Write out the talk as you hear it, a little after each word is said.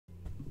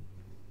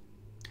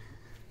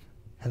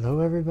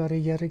Hello everybody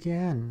yet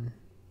again.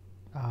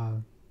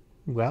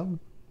 Well,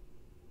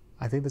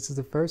 I think this is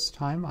the first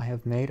time I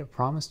have made a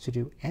promise to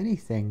do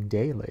anything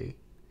daily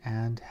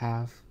and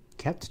have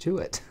kept to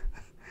it.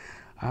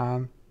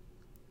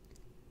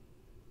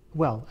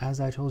 Well, as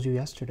I told you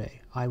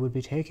yesterday, I would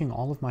be taking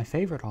all of my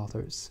favorite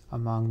authors,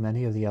 among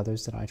many of the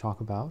others that I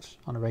talk about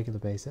on a regular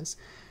basis,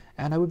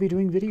 and I would be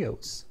doing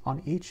videos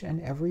on each and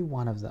every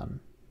one of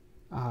them.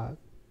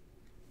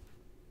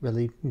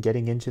 Really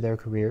getting into their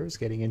careers,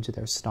 getting into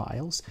their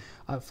styles.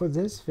 For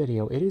this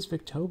video, it is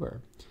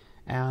Victober,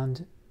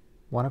 and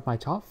one of my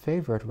top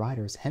favorite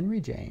writers,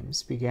 Henry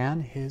James, began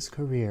his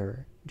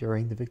career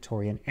during the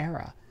Victorian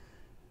era.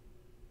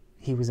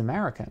 He was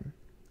American,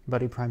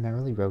 but he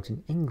primarily wrote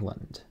in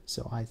England,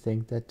 so I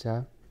think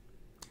that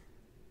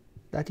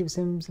that gives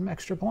him some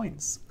extra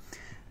points.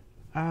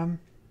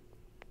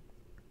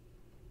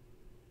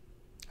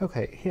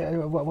 Okay,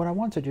 what I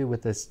want to do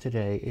with this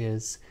today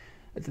is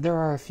there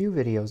are a few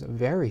videos,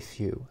 very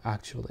few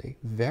actually,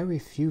 very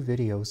few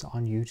videos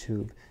on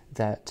YouTube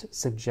that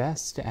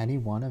suggest any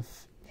one of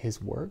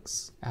his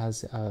works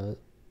as a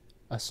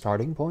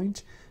starting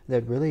point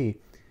that really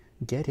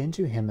get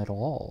into him at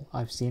all.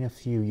 I've seen a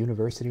few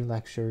university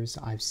lectures,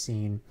 I've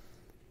seen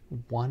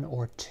one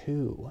or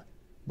two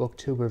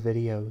BookTuber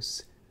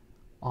videos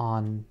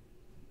on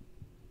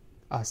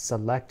a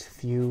select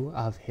few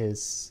of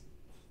his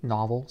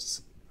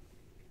novels.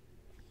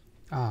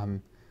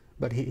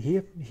 But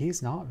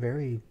he's not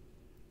very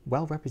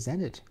well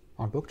represented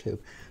on BookTube.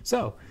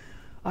 So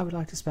I would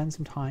like to spend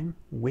some time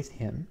with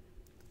him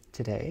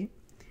today.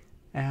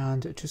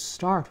 And to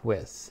start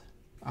with,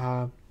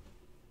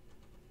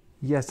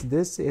 yes,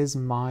 this is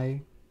my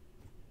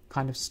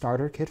kind of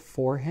starter kit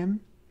for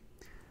him.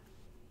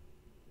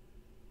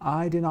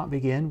 I did not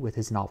begin with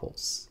his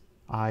novels.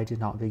 I did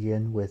not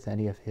begin with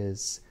any of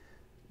his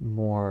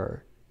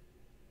more,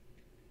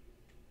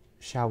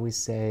 shall we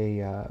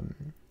say,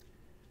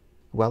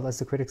 well, as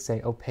the critics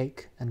say,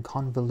 opaque and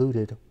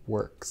convoluted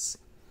works.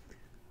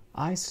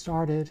 I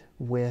started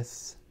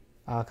with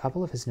a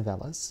couple of his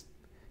novellas,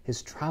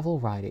 his travel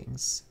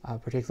writings,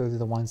 particularly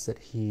the ones that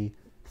he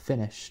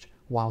finished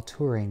while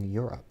touring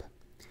Europe,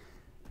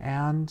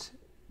 and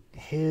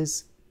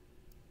his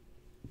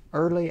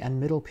early and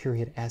middle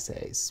period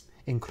essays,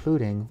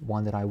 including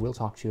one that I will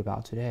talk to you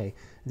about today,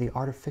 The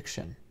Art of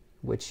Fiction,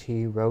 which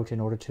he wrote in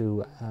order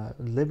to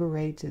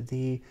liberate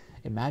the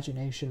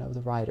imagination of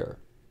the writer,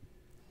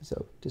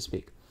 so to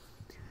speak.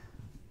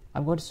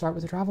 I'm going to start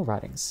with the travel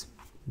writings.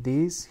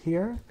 These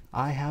here,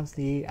 I have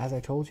the, as I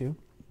told you,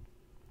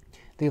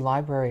 the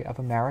Library of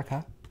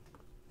America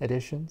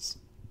editions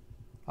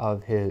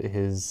of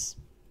his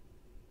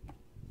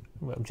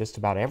well, just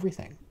about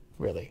everything,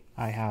 really.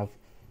 I have,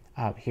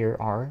 here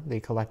are the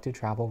collected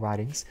travel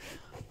writings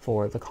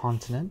for the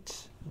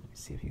continent. Let me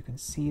see if you can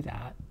see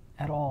that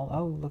at all.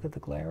 Oh, look at the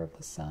glare of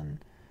the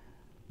sun.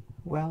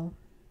 Well,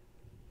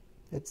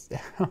 it's...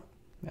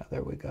 Yeah,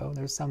 there we go.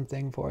 There's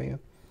something for you.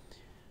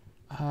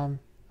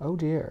 Oh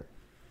dear.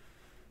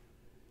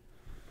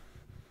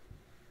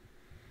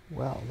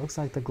 Well, looks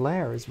like the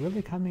glare is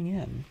really coming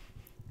in.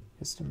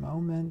 Just a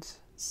moment.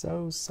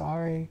 So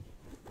sorry,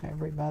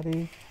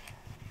 everybody.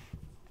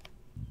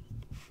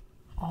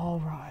 All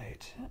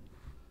right.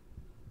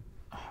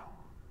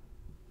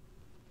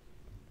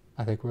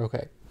 I think we're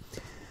okay.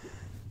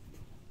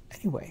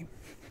 Anyway,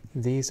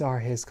 these are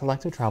his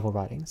collected travel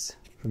writings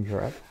from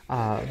Europe.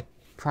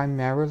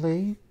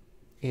 Primarily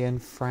in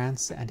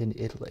France and in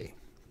Italy.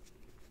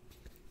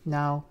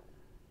 Now,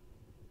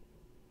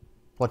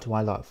 what do I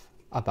love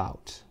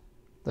about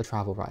the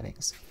travel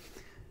writings?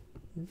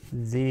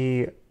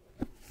 The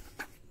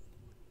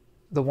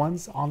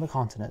ones on the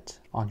continent,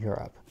 on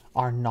Europe,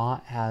 are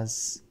not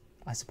as,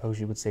 I suppose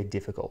you would say,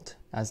 difficult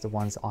as the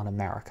ones on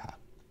America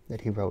that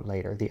he wrote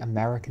later. The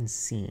American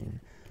scene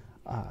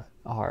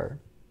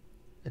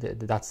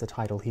that's the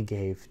title he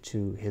gave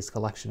to his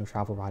collection of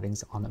travel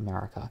writings on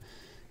America.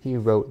 He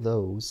wrote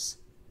those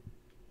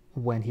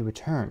when he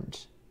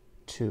returned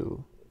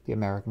to the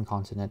American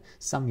continent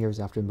some years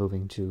after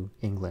moving to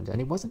England, and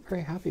he wasn't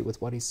very happy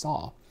with what he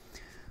saw.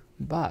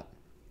 But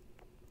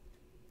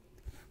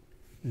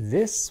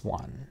this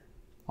one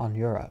on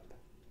Europe,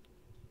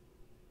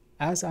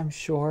 as I'm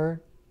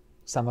sure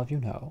some of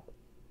you know,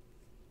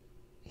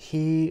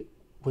 he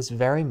was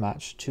very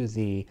much, to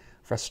the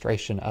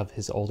frustration of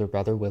his older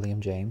brother,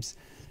 William James,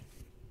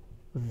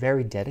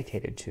 very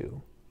dedicated to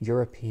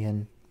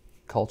European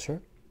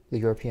culture, the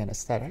European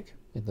aesthetic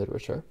in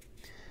literature,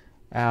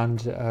 and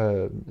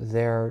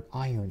their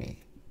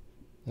irony.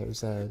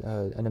 There's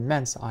an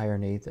immense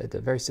irony, a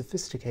very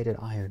sophisticated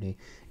irony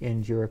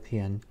in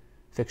European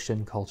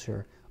fiction,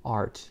 culture,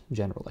 art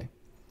generally,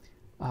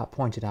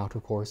 pointed out,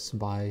 of course,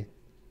 by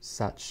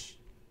such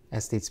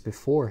aesthetes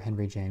before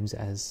Henry James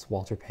as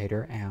Walter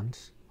Pater and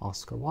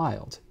Oscar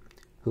Wilde,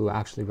 who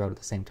actually wrote at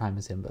the same time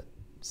as him, but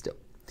still.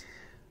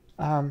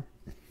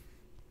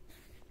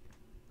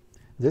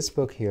 This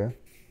book here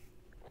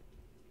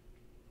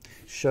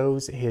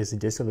shows his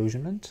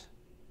disillusionment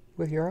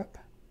with Europe,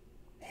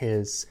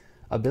 his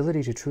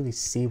ability to truly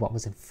see what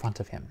was in front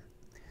of him.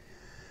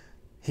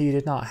 He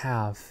did not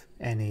have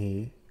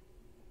any...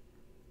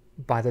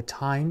 By the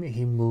time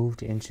he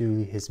moved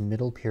into his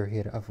middle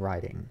period of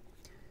writing,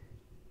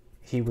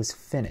 he was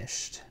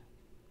finished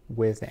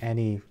with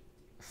any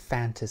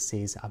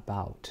fantasies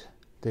about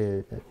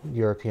the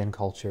European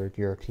culture,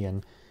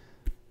 European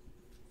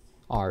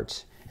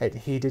art.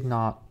 He did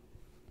not...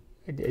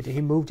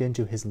 He moved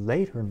into his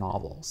later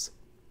novels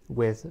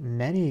with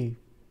many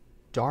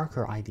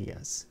darker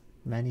ideas,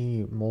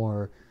 many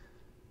more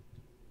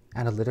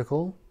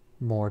analytical,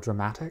 more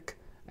dramatic,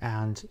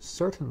 and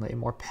certainly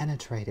more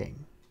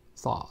penetrating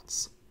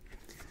thoughts.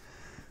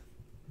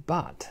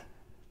 But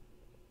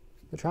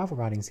the travel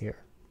writings here,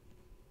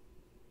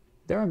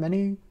 there are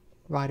many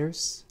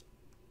writers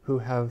who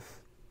have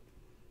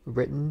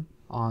written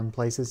on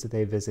places that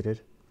they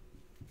visited.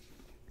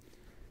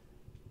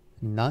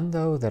 None,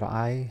 though, that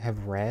I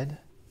have read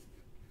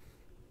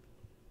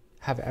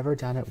have ever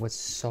done it with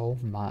so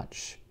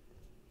much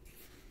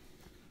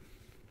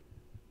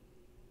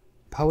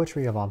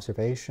poetry of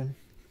observation,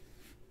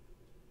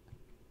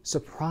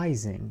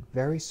 surprising,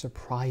 very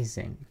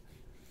surprising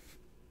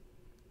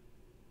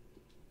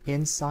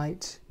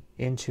insight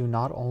into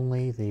not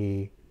only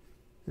the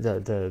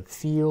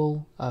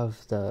feel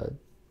of the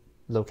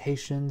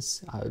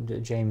locations.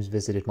 James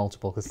visited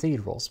multiple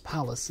cathedrals,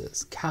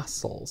 palaces,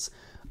 castles,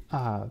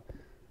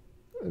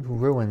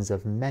 ruins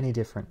of many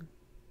different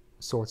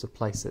sorts of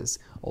places,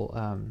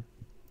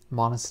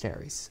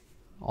 monasteries,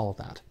 all of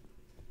that.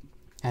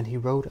 And he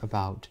wrote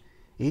about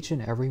each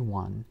and every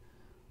one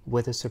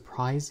with a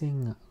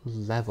surprising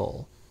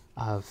level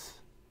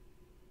of,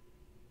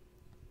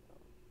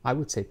 I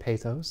would say,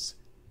 pathos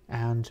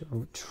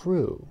and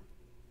true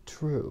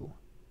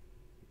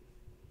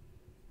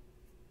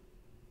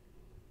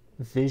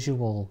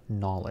visual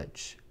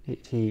knowledge.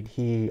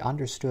 He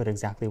understood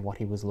exactly what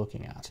he was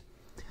looking at.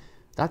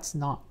 That's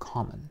not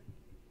common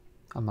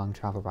among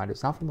travel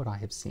writers, not from what I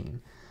have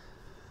seen.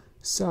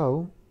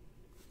 So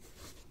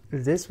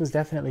this was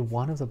definitely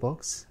one of the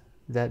books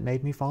that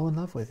made me fall in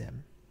love with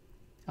him.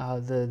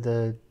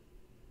 The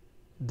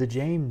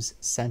James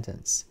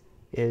sentence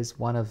is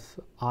one of,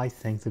 I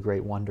think, the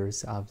great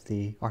wonders of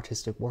the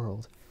artistic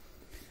world.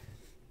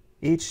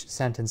 Each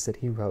sentence that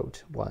he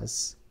wrote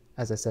was,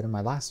 as I said in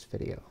my last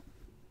video,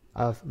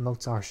 of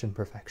Mozartian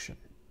perfection.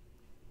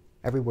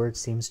 Every word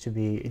seems to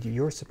be...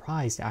 You're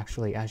surprised,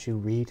 actually, as you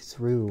read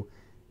through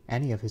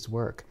any of his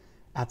work,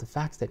 at the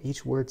fact that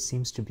each word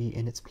seems to be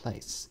in its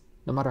place,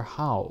 no matter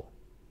how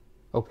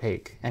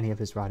opaque any of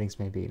his writings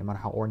may be, no matter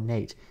how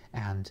ornate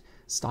and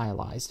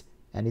stylized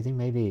anything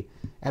may be.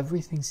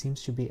 Everything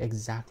seems to be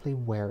exactly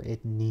where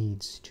it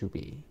needs to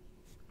be.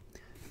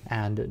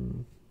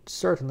 And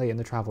certainly in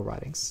the travel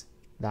writings,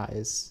 that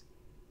is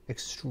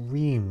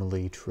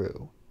extremely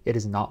true. It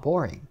is not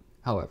boring,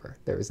 however.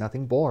 There is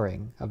nothing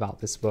boring about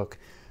this book.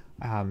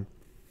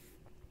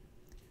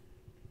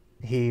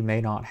 He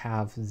may not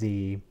have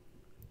the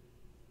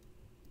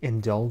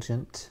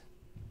indulgent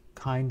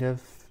kind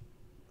of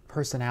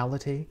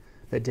personality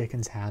that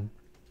Dickens had,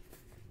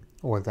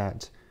 or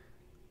that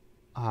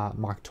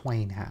Mark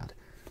Twain had,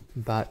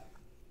 but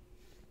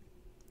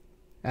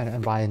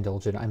and by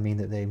indulgent I mean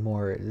that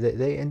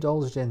they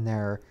indulged in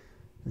their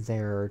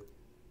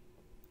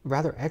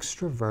rather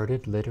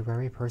extroverted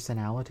literary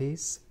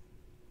personalities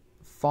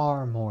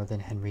far more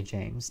than Henry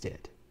James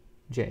did.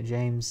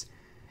 James,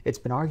 it's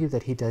been argued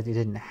that he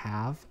didn't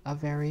have a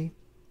very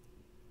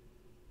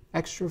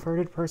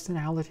extroverted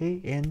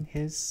personality in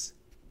his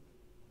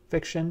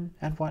fiction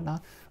and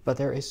whatnot, but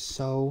there is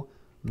so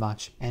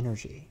much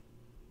energy,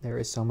 there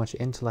is so much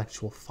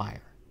intellectual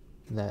fire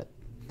that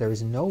there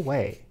is no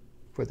way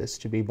for this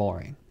to be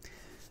boring.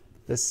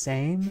 The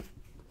same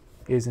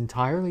is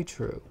entirely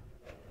true,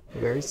 the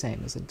very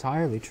same is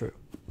entirely true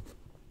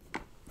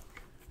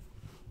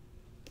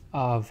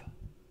of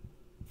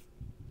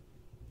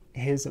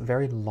his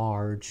very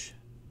large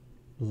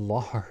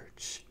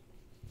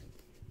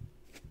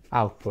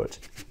output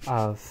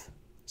of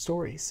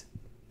stories.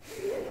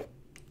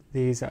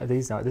 This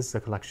is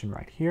a collection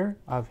right here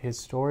of his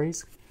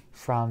stories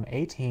from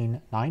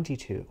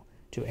 1892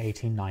 to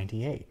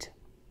 1898,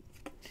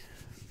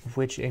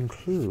 which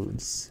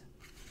includes,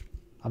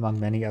 among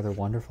many other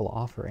wonderful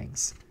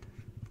offerings,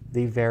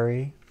 the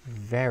very,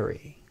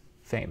 very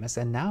famous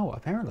and now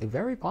apparently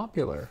very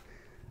popular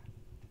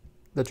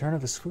The Turn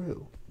of the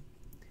Screw.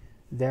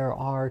 There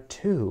are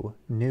 2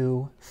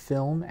 new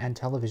film and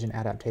television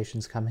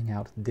adaptations coming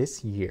out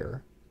this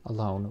year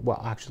alone.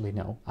 Well, actually,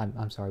 no,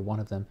 I'm sorry,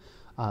 one of them,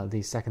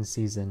 the second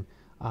season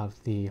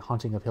of The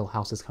Haunting of Hill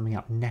House, is coming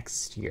out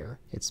next year.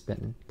 It's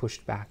been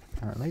pushed back,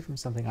 apparently, from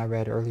something I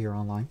read earlier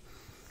online.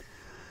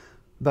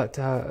 But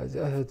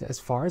as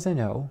far as I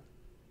know,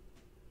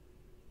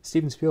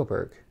 Steven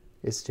Spielberg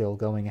is still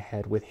going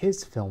ahead with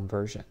his film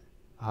version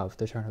of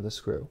The Turn of the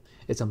Screw.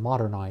 It's a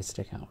modernized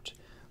account,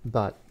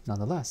 but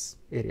nonetheless,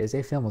 it is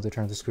a film of The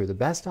Turn of the Screw. The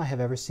best I have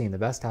ever seen, the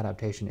best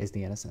adaptation, is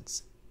The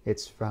Innocents.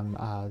 It's from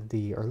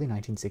the early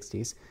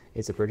 1960s.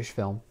 It's a British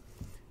film,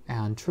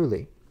 and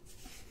truly,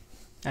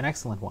 An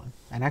excellent one.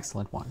 An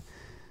excellent one.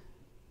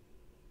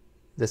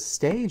 The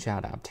stage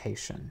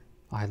adaptation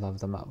I love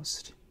the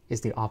most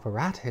is the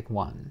operatic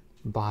one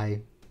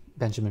by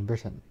Benjamin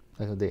Britten,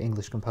 the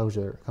English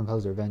composer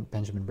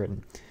Benjamin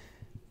Britten.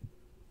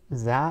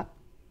 That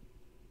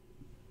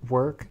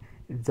work,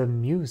 the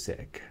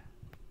music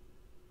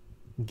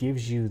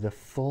gives you the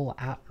full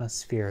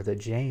atmosphere that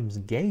James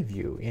gave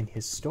you in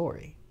his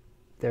story.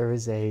 There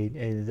is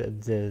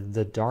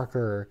the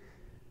darker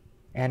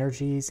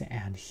energies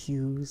and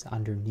hues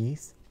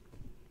underneath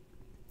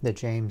that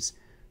James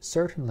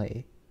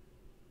certainly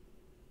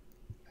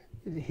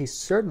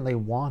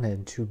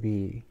wanted to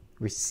be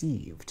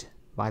received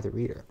by the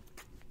reader,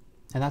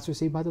 and that's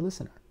received by the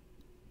listener,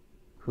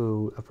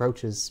 who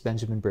approaches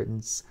Benjamin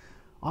Britten's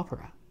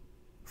opera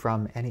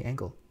from any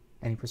angle,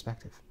 any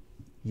perspective.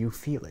 You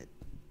feel it,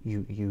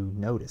 you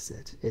notice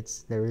it.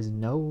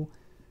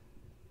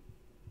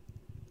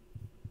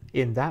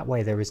 In that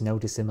way, there is no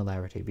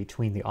dissimilarity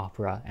between the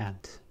opera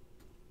and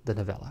the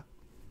novella.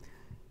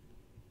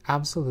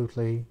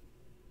 Absolutely.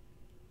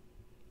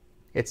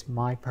 It's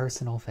my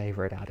personal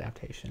favorite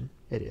adaptation.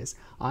 It is.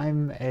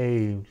 I'm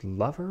a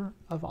lover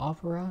of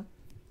opera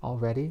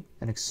already,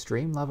 an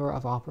extreme lover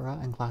of opera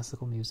and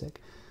classical music.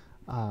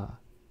 I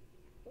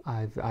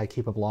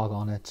keep a blog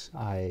on it.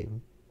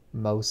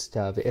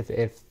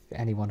 If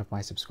any one of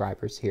my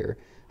subscribers here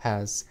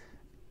has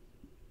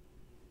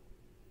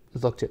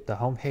looked at the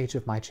homepage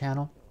of my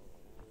channel,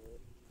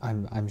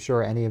 I'm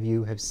sure any of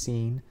you have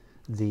seen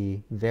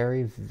the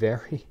very,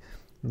 very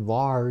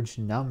large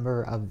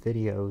number of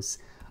videos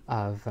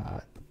of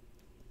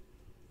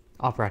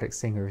operatic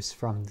singers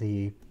from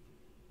the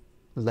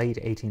late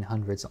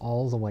 1800s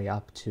all the way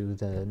up to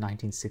the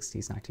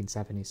 1960s,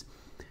 1970s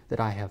that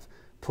I have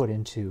put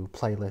into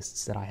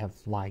playlists that I have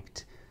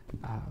liked,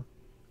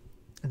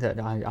 that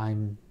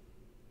I'm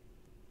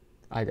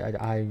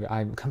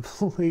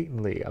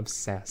completely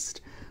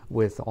obsessed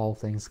with all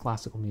things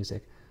classical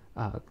music,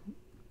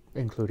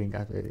 including,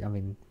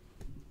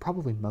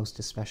 probably most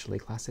especially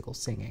classical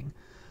singing,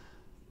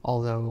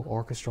 although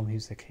orchestral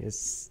music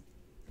is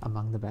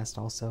among the best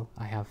also.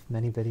 I have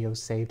many videos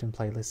saved and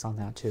playlists on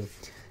that too.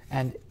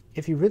 And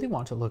if you really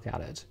want to look at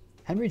it,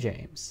 Henry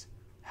James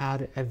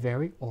had a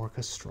very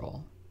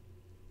orchestral,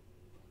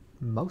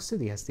 most of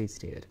the aesthetes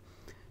did,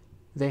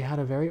 they had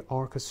a very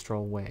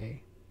orchestral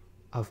way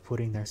of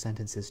putting their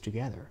sentences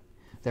together.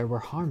 There were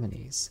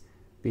harmonies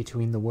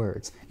between the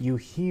words. You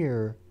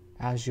hear,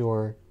 as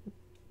you're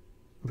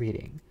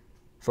reading,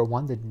 for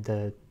one,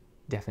 the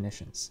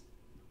definitions.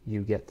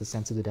 You get the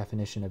sense of the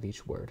definition of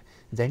each word.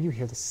 Then you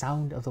hear the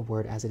sound of the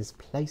word as it is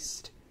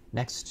placed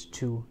next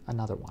to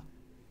another one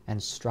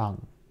and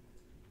strung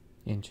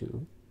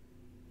into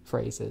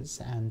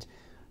phrases and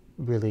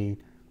really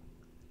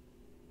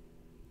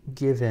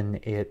given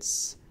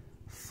its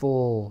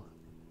full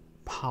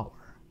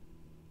power.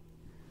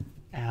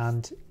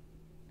 And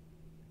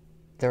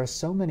there are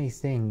so many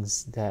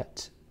things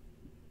that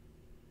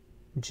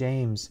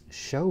James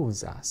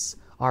shows us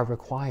are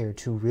required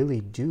to really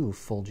do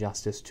full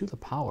justice to the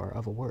power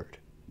of a word.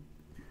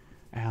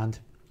 And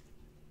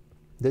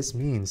this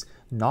means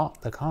not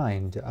the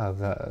kind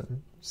of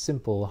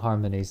simple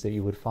harmonies that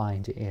you would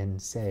find in,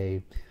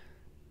 say,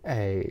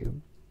 a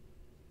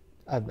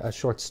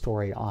short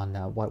story on,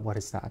 what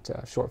is that,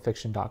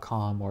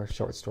 shortfiction.com or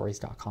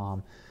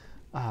shortstories.com,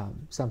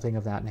 something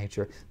of that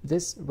nature.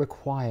 This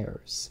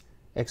requires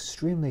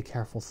extremely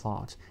careful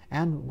thought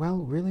and, well,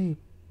 really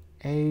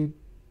a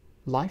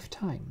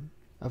lifetime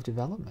of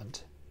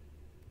development.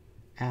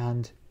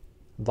 And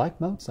like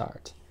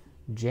Mozart,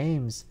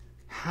 James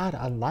had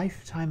a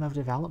lifetime of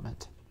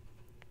development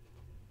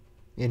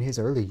in his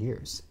early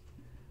years.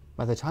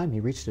 By the time he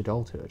reached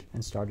adulthood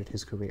and started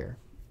his career,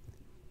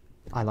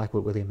 I like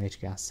what William H.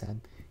 Gass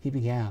said. He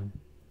began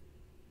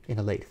in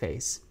a late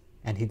phase,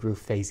 and he grew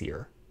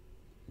phasier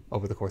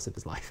over the course of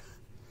his life.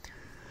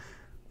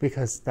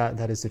 Because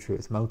that is the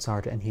truth.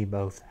 Mozart and he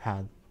both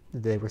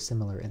they were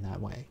similar in that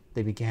way.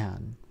 They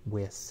began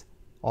with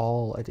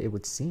it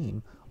would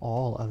seem,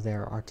 all of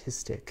their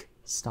artistic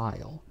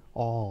style,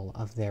 all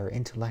of their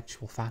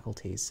intellectual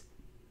faculties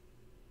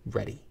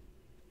ready.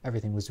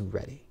 Everything was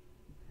ready.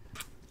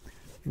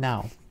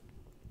 Now,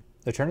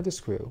 The Turn of the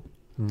Screw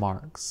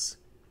marks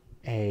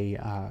a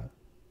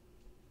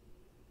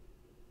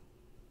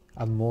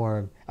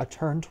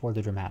turn toward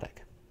the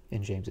dramatic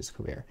in James's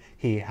career.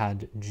 He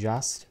had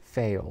just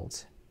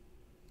failed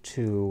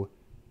to...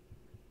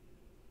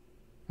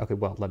 Okay,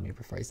 well, let me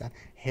rephrase that.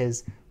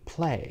 His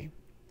play,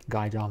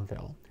 Guy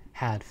Domville,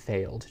 had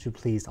failed to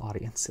please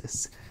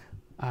audiences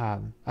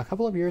a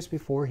couple of years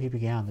before he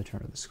began The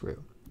Turn of the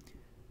Screw.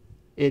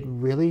 It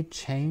really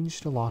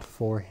changed a lot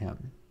for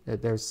him.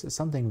 There's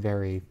something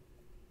very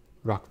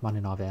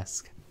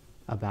Rachmaninoff-esque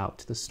about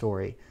the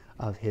story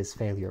of his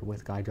failure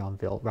with Guy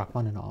Domville.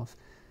 Rachmaninoff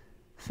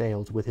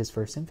failed with his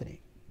First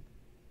Symphony.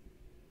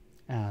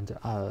 And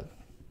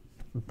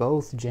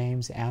both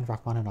James and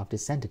Rachmaninoff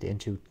descended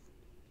into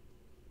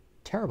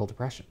terrible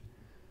depression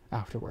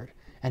afterward,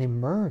 and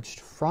emerged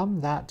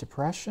from that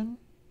depression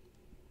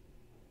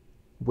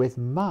with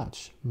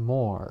much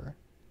more,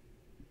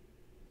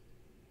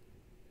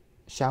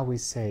 shall we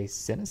say,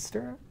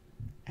 sinister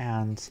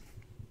and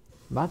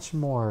much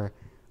more,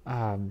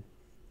 the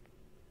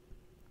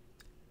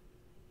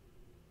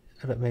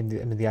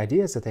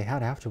ideas that they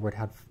had afterward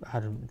had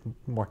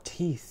more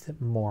teeth,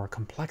 more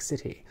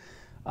complexity.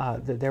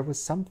 There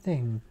was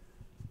something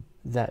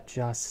that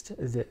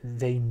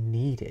they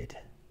needed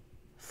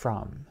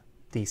from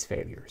these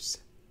failures,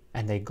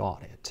 and they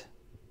got it.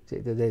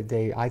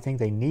 I think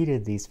they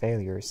needed these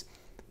failures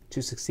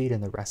to succeed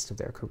in the rest of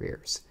their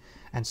careers.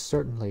 And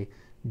certainly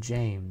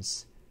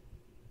James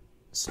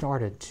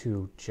started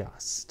to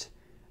just,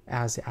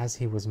 as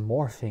he was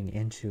morphing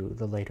into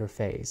the later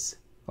phase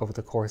over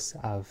the course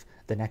of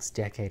the next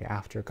decade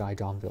after Guy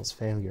Domville's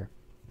failure,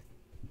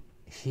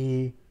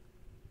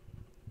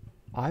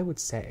 I would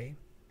say,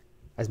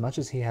 as much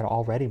as he had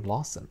already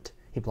blossomed,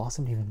 he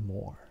blossomed even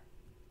more.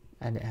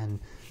 And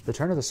The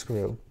Turn of the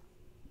Screw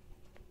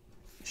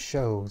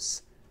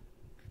shows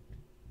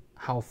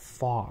how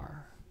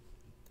far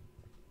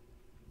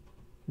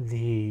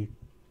the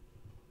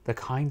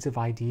kinds of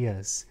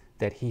ideas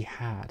that he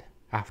had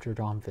after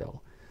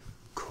Domville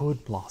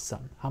could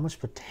blossom, how much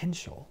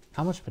potential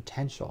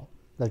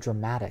the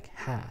dramatic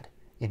had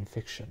in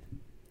fiction.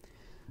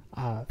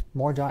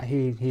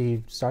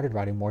 He started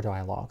writing more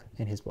dialogue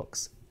in his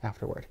books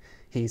afterward.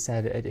 He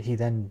said he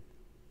then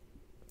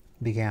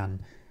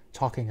began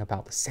talking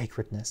about the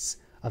sacredness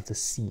of the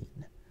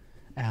scene,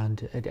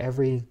 and at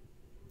every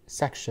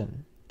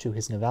section to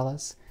his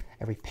novellas,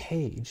 every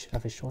page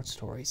of his short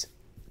stories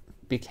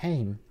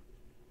became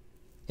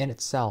in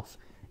itself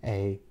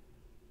a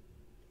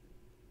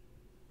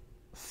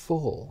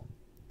full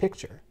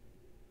picture,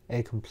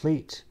 a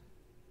complete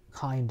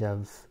kind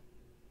of,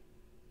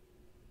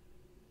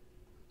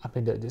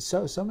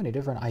 so many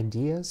different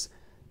ideas,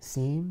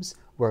 themes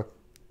were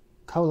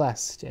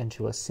coalesced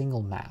into a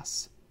single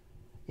mass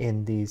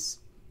in these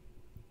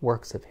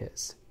works of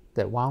his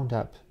that wound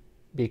up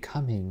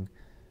becoming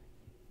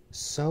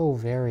so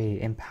very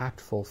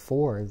impactful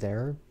for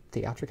their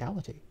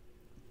theatricality.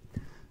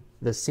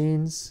 The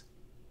scenes,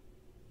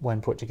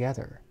 when put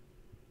together,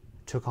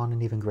 took on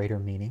an even greater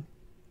meaning.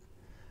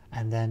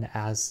 And then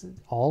as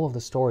all of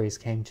the stories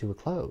came to a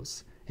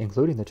close,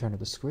 including The Turn of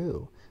the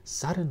Screw,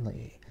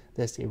 suddenly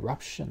this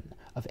eruption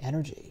of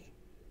energy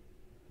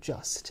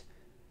just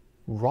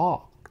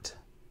rocked.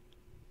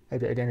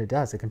 And it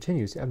does, it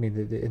continues. I mean,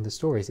 in the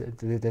stories,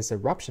 this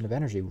eruption of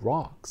energy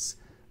rocks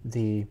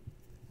the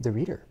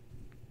reader.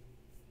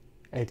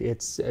 And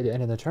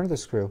in The Turn of the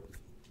Screw,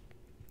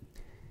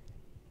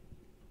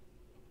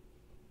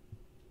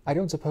 I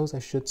don't suppose I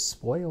should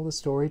spoil the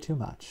story too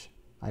much.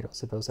 I don't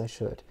suppose I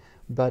should.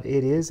 But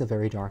it is a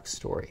very dark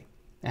story,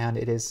 and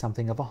it is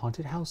something of a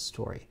haunted house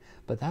story.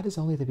 But that is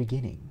only the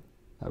beginning.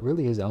 That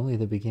really is only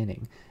the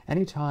beginning.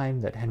 Any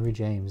time that Henry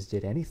James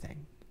did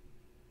anything,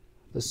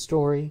 the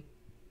story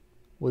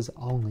was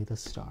only the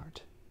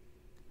start.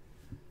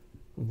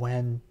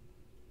 When,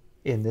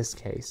 in this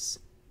case,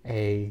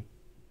 a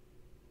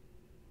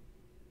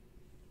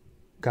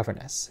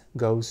governess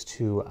goes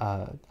to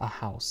a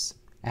house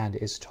and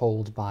is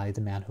told by the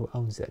man who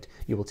owns it,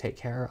 "You will take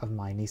care of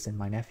my niece and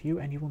my nephew,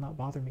 and you will not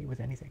bother me with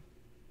anything.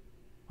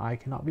 I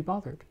cannot be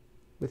bothered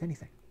with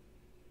anything."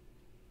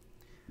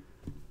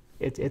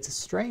 It's a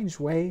strange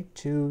way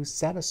to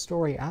set a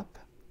story up,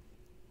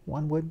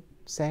 one would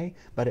say,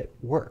 but it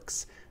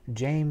works.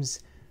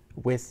 James,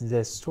 with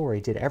this story,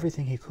 did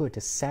everything he could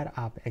to set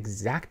up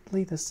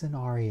exactly the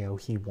scenario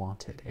he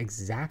wanted,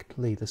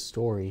 exactly the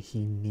story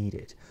he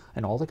needed,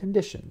 and all the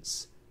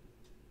conditions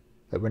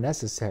that were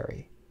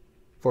necessary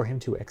for him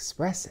to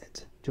express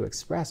it, to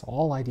express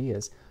all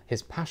ideas,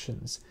 his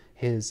passions,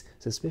 his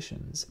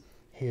suspicions,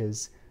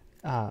 his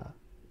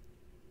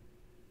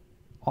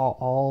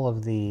all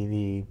of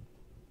the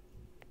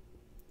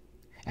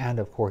and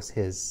of course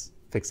his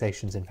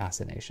fixations and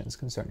fascinations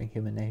concerning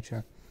human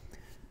nature.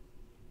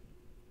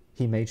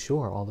 He made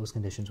sure all those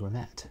conditions were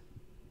met.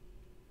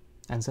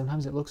 And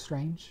sometimes it looks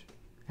strange,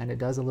 and it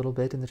does a little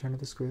bit in The Turn of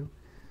the Screw.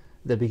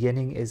 The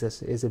beginning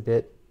is a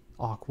bit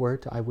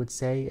awkward, I would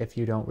say, if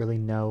you don't really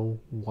know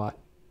what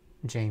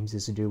James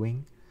is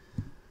doing.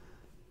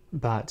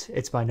 But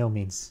it's by no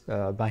means,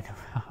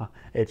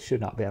 it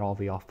should not at all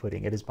be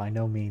off-putting. It is by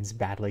no means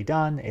badly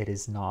done. It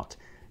is not,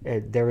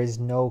 there is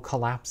no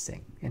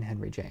collapsing in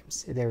Henry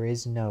James. There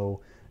is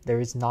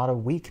not a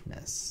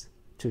weakness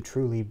to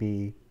truly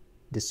be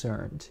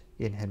discerned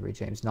in Henry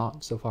James,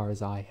 not so far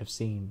as I have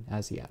seen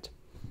as yet.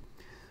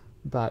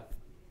 But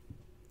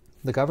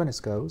the governess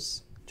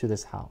goes to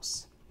this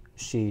house.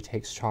 She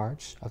takes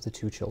charge of the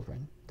two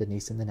children, the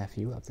niece and the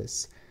nephew of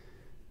this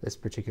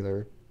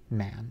particular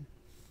man,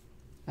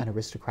 an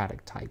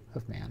aristocratic type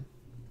of man.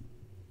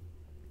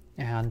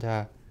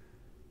 And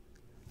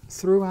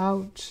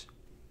throughout,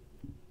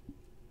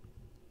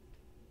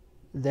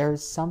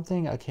 there's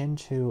something akin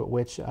to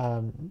which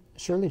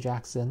Shirley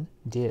Jackson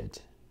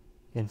did,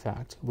 in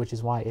fact, which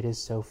is why it is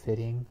so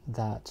fitting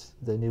that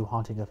the new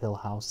Haunting of Hill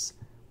House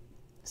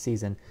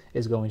season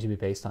is going to be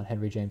based on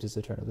Henry James's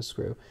The Turn of the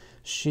Screw.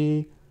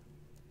 She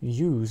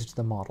used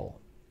the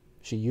model.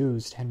 She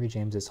used Henry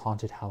James's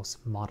haunted house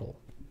model,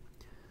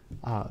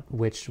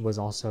 which was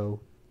also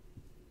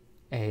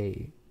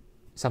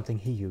something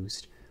he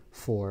used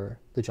for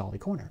the Jolly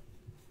Corner,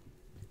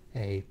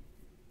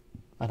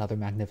 another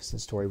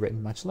magnificent story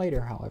written much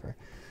later, however.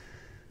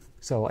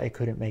 So I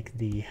couldn't make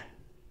the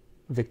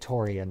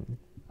Victorian,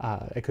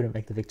 I couldn't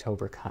make the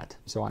Victober cut.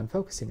 So I'm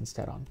focusing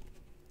instead on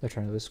The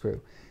Turn of the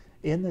Screw.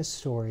 In this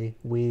story,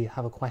 we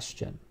have a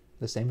question,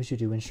 the same as you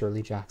do in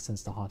Shirley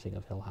Jackson's The Haunting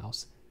of Hill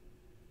House.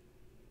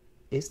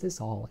 Is this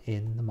all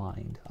in the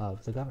mind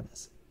of the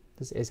governess?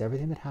 Is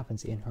everything that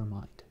happens in her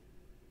mind?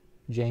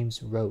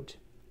 James wrote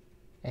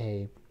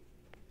a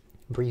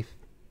brief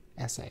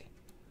essay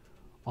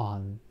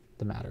on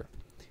the matter,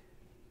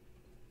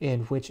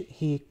 in which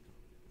he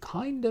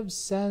kind of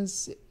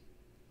says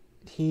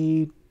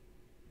he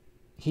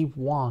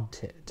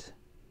wanted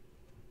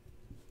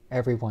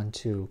everyone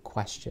to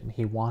question.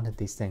 He wanted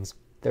these things.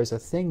 There's a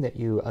thing that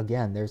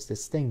there's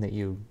this thing that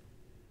you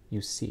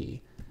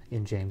see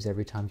in James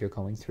every time you're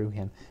going through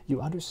him.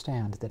 You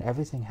understand that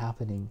everything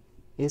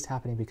is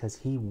happening because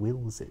he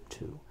wills it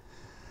to.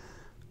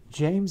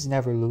 James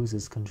never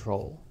loses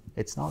control.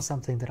 It's not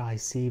something that I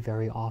see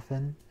very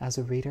often as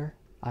a reader.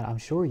 I'm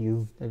sure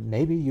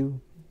maybe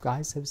you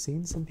guys have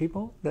seen some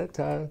people that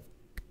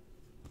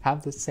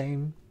have the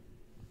same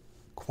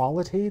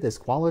quality, this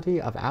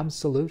quality of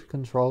absolute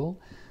control.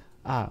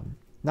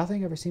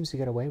 Nothing ever seems to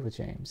get away with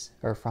James,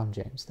 or from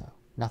James, though.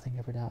 Nothing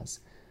ever does.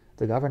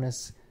 The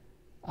governess,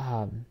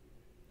 I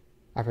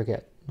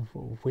forget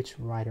which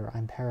writer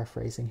I'm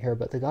paraphrasing here,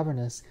 but the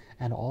governess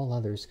and all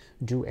others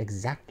do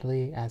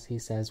exactly as he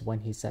says when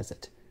he says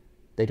it.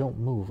 They don't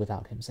move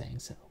without him saying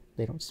so.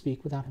 They don't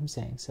speak without him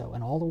saying so.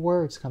 And all the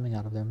words coming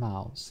out of their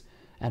mouths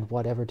and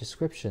whatever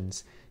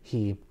descriptions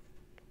he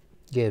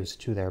gives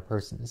to their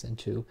persons and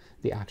to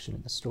the action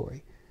in the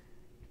story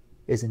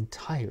is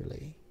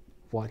entirely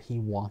what he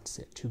wants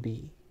it to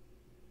be.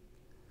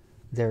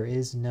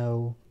 There's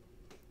no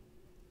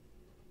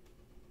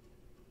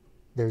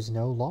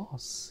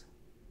loss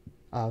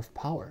of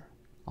power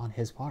on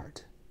his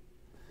part.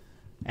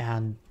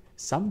 And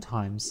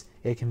sometimes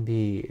it can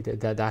be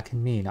that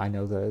can mean, I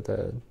know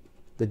the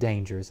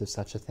dangers of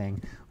such a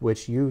thing,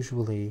 which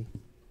usually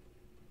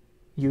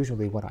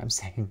what I'm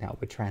saying now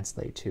would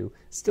translate to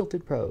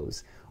stilted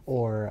prose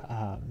or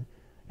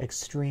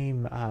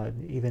extreme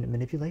even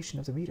manipulation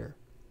of the reader.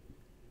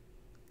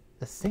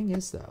 The thing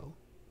is, though,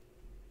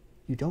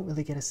 you don't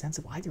really get a sense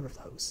of either of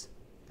those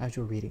as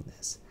you're reading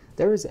this.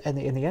 There is, in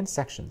the end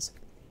sections,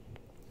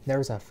 there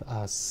is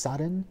a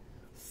sudden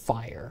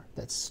fire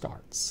that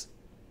starts.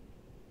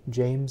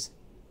 James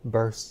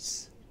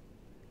bursts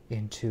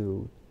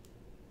into,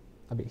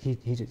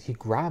 he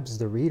grabs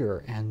the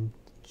reader and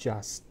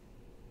just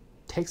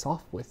takes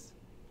off with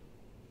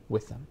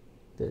them.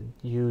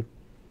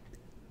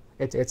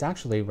 It's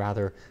actually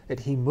rather that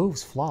he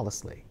moves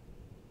flawlessly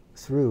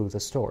through the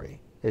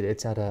story.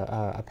 It's at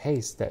a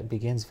pace that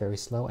begins very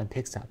slow and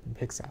picks up and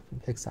picks up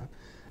and picks up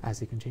as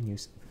he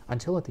continues,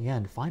 until at the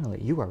end,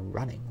 finally, you are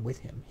running with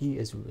him. He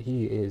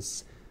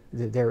is.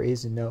 There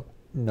is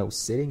no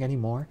sitting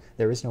anymore.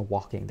 There is no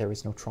walking. There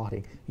is no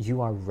trotting.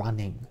 You are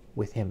running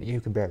with him. You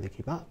can barely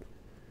keep up.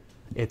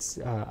 It's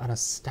an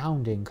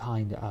astounding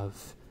kind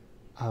of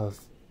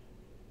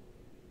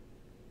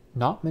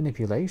not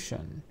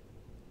manipulation.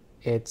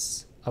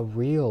 It's a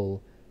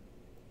real.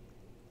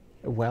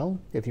 Well,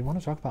 if you want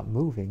to talk about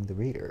moving the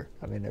reader,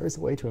 there is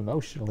a way to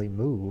emotionally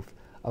move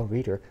a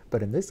reader,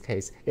 but in this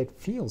case, it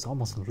feels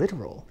almost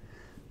literal.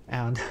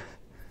 And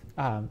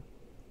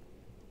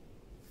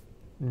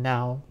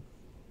now,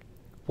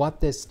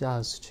 what this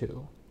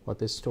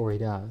story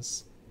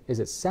does, is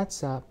it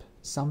sets up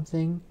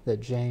something that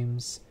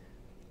James,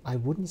 I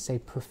wouldn't say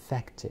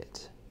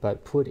perfected,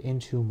 but put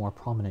into more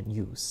prominent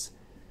use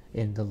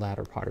in the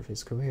latter part of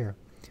his career.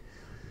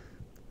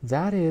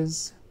 That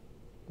is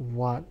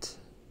what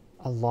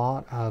a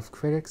lot of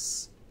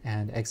critics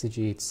and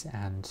exegetes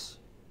and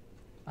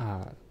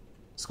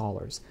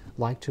scholars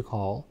like to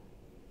call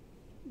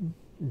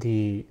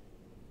the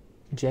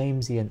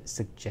Jamesian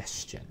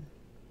suggestion.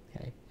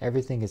 Okay?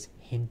 Everything is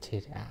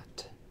hinted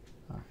at.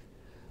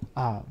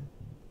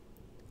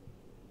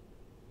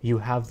 You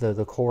have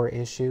the core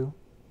issue,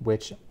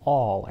 which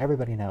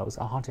everybody knows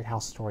a haunted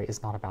house story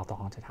is not about the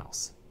haunted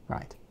house,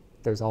 right?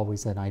 There's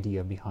always an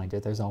idea behind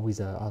it. There's always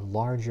a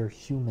larger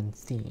human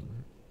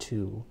theme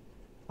to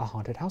a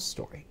haunted house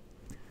story.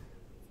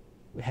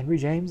 Henry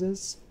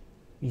James's,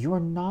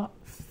 you're not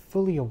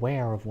fully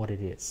aware of what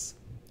it is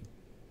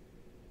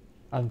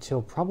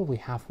until probably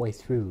halfway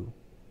through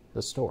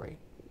the story.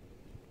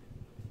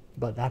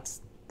 But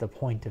that's the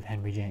point of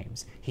Henry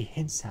James. He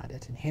hints at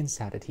it and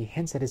hints at it. He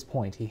hints at his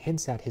point. He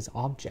hints at his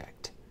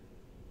object.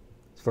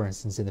 For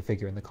instance, in The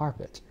Figure in the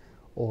Carpet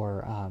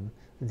or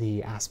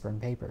the aspirin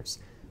papers.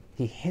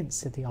 He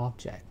hints at the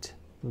object,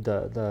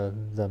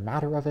 the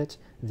matter of it,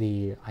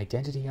 the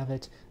identity of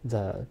it,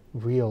 the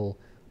real,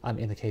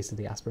 in the case of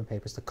the aspirin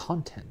papers, the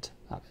content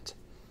of it.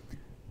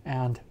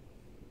 And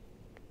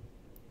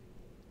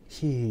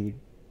he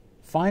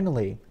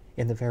finally,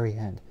 in the very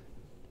end,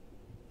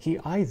 he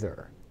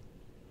either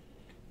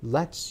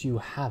lets you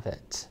have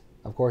it,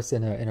 of course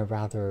in a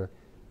rather,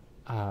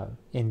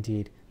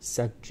 indeed,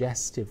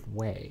 suggestive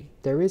way.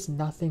 There is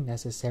nothing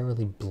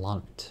necessarily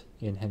blunt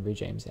in Henry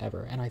James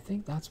ever, and I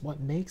think that's what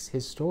makes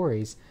his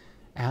stories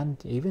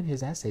and even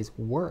his essays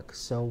work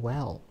so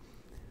well.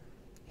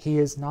 He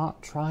is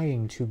not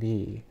trying to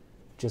be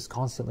just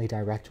constantly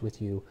direct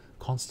with you,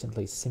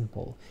 constantly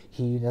simple.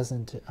 He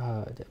doesn't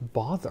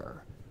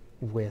bother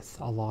with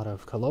a lot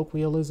of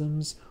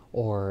colloquialisms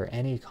or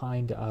any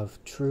kind of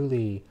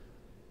truly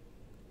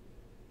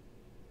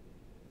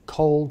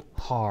cold,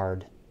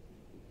 hard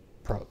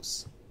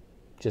prose.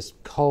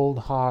 Just cold,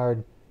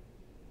 hard,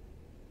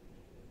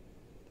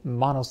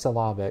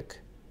 monosyllabic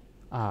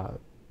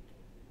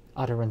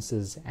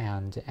utterances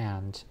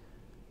and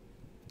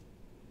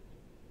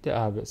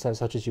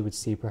such as you would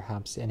see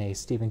perhaps in a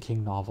Stephen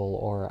King novel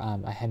or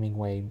a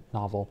Hemingway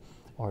novel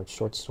or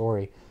short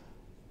story.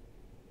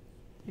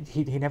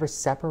 He never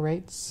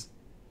separates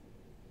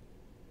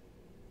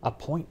a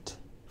point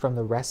from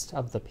the rest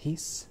of the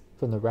piece,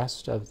 from the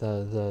rest of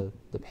the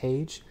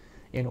page,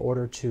 in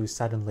order to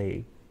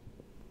suddenly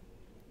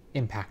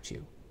impact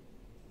you,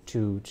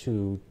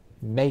 to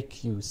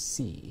make you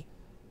see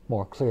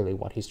more clearly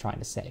what he's trying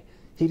to say.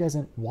 He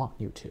doesn't want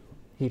you to.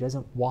 He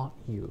doesn't want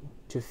you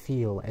to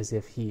feel as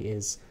if he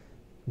is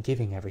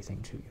giving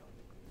everything to you.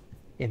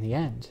 In the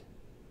end,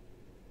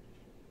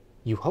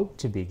 you hope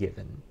to be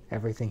given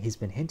everything he's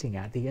been hinting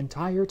at the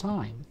entire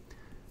time,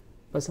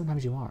 but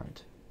sometimes you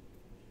aren't.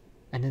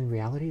 And in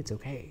reality, it's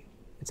okay.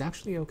 It's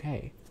actually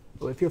okay.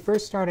 If you're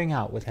first starting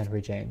out with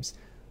Henry James,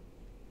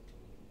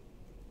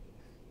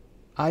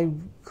 I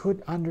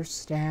could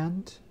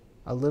understand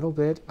a little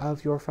bit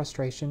of your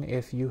frustration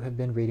if you have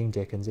been reading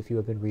Dickens, if you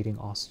have been reading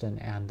Austen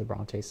and the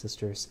Bronte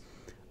sisters,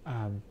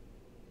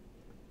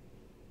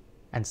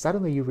 and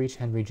suddenly you reach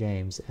Henry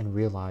James and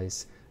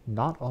realize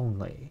not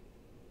only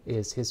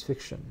is his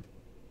fiction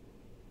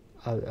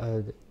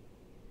an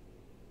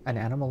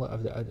animal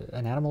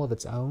of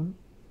its own,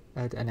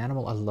 an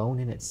animal alone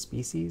in its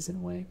species in a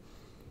way,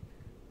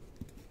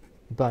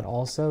 but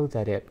also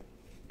that it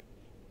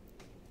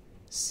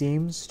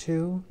seems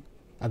to,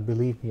 and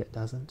believe me it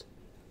doesn't,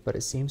 but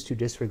it seems to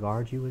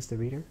disregard you as the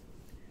reader,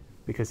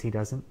 because he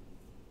doesn't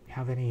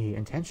have any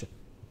intention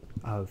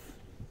of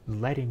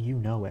letting you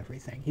know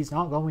everything. He's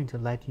not going to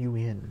let you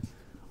in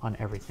on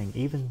everything,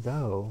 even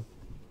though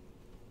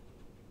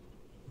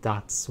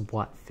that's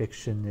what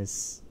fiction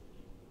is,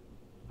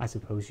 I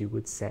suppose you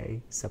would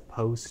say,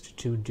 supposed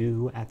to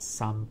do at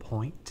some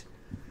point.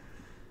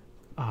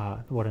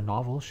 What a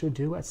novel should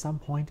do at some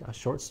point, a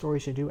short story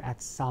should do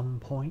at some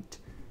point.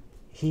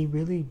 He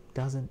really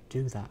doesn't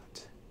do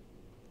that.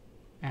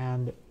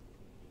 And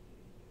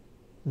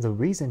the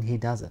reason he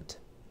doesn't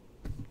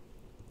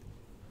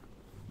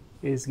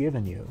is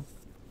given you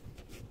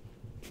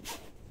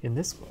in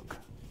this book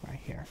right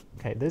here.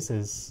 Okay, this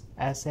is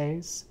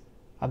Essays,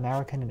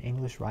 American and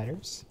English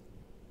Writers.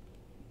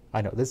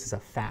 I know, this is a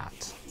fat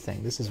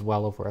thing. This is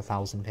well over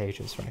 1,000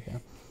 pages right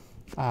here.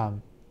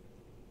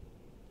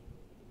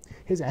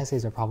 His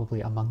essays are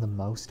probably among the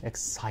most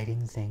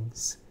exciting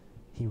things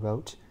he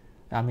wrote.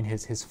 I mean,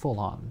 his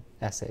full-on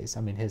essays.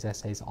 I mean, his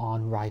essays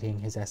on writing,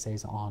 his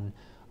essays on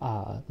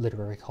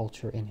literary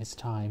culture in his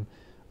time,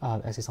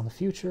 essays on the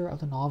future of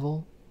the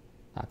novel,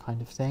 that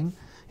kind of thing.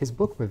 His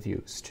book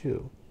reviews,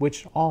 too,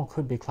 which all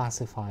could be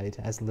classified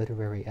as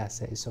literary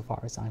essays, so far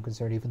as I'm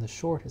concerned, even the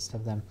shortest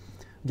of them,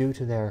 due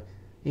to their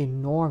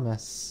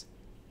enormous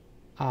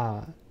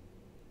their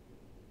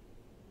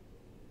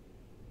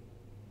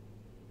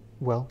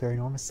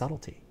enormous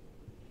subtlety.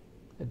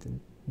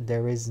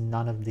 There is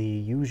none of the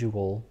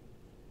usual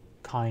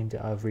kind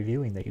of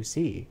reviewing that you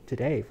see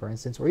today, for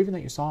instance, or even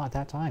that you saw at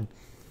that time.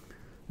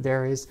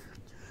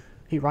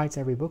 He writes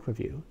every book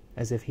review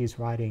as if he's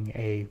writing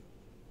a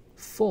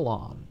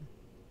full-on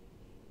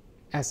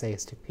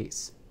essayistic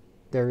piece.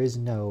 There is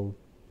no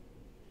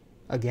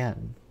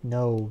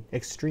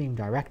extreme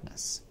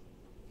directness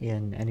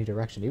in any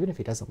direction. Even if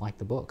he doesn't like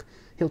the book,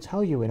 he'll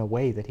tell you in a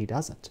way that he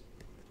doesn't.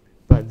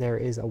 But there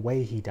is a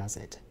way he does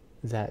it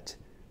that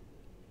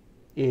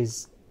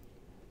is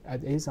I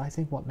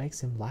think what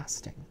makes him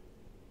lasting.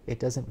 It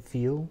doesn't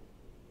feel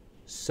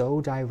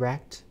so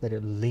direct that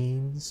it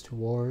leans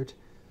toward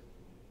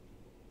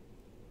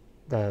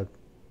the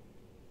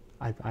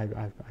I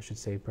should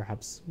say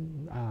perhaps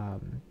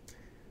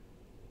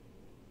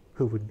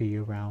who would be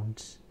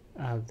around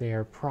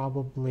there,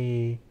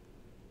 probably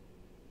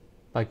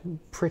like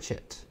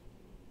Pritchett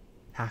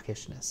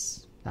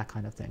hackishness, that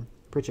kind of thing.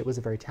 Pritchett was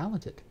a very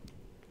talented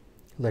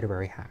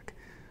literary hack,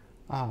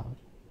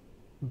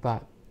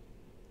 but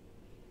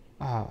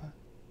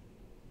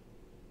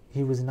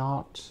he was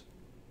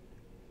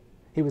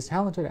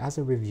talented as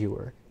a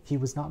reviewer. He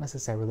was not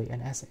necessarily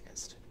an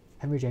essayist.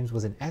 Henry James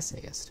was an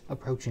essayist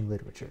approaching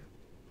literature,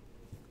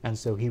 and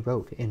so he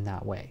wrote in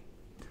that way.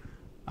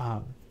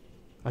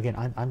 Again,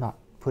 I'm not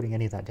putting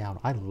any of that down.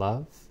 I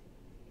love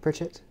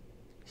Pritchett.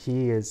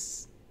 He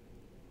is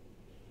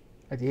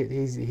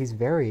He's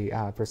very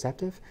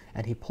perceptive,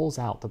 and he pulls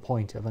out the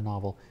point of a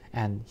novel,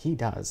 and he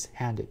does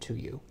hand it to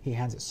you. He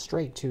hands it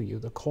straight to you,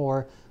 the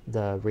core,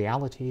 the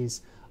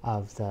realities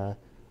of the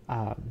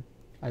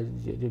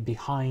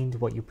behind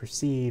what you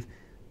perceive,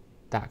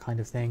 that kind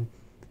of thing.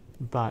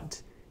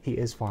 But he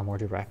is far more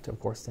direct, of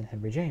course, than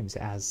Henry James,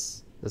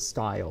 as the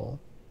style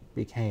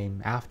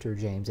became after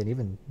James, and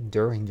even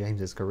during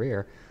James's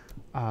career.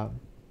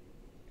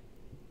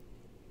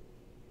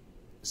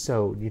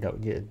 So,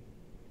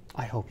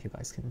 I hope you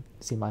guys can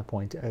see my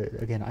point.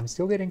 Again, I'm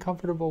still getting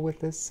comfortable with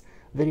this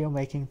video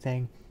making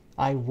thing.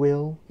 I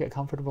will get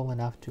comfortable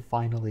enough to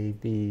finally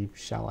be,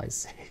 shall I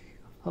say,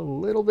 a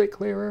little bit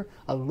clearer,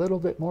 a little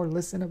bit more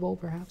listenable,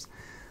 perhaps.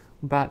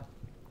 But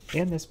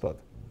in this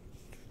book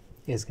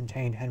is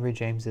contained Henry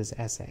James's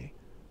essay,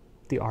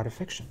 The Art of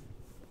Fiction.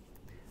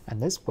 And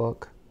this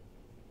book,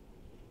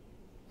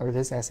 or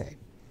this essay,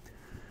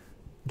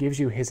 gives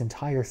you his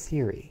entire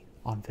theory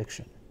on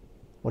fiction.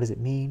 What does it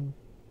mean?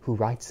 Who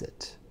writes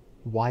it?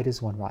 Why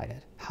does one write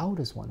it? How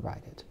does one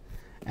write it?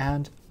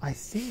 And I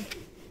think,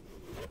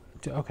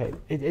 okay,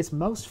 it's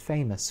most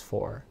famous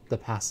for the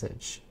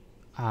passage,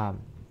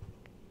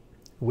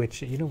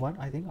 which, you know what,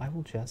 I think I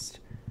will just,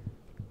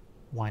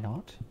 why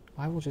not?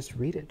 I will just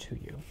read it to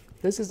you.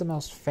 This is the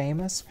most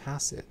famous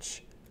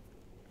passage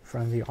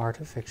from The Art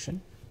of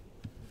Fiction.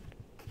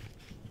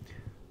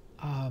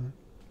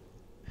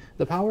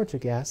 The power to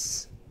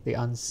guess the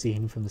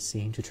unseen from the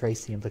seen, to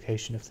trace the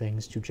implication of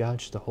things, to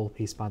judge the whole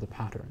piece by the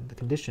pattern, the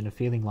condition of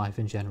feeling life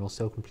in general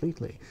so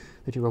completely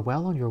that you are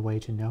well on your way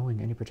to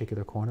knowing any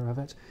particular corner of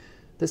it.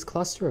 This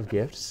cluster of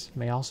gifts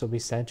may also be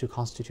said to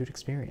constitute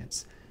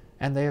experience,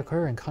 and they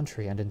occur in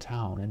country and in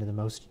town and in the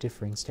most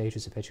differing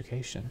stages of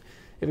education.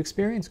 If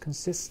experience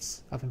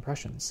consists of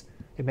impressions,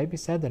 it may be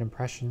said that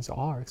impressions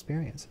are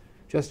experience,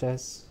 just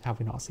as, have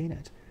we not seen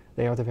it,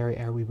 they are the very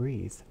air we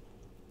breathe.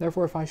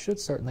 Therefore, if I should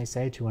certainly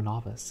say to a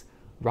novice,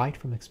 write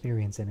from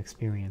experience and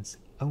experience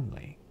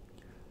only,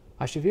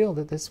 I should feel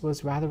that this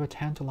was rather a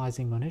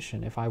tantalizing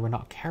monition if I were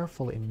not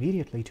careful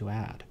immediately to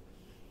add,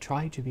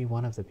 try to be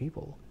one of the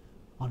people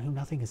on whom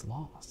nothing is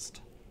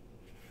lost.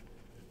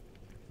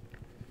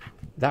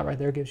 That right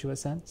there gives you a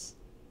sense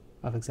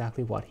of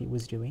exactly what he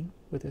was doing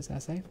with this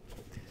essay.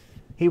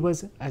 He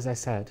was, as I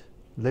said,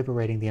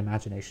 liberating the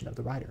imagination of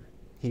the writer.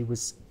 He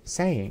was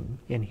saying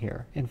in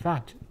here, in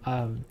fact,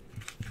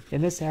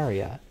 in this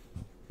area,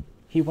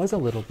 he was a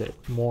little bit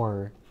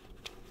more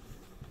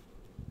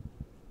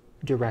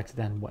direct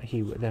than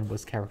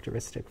was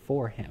characteristic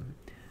for him.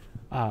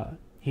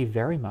 He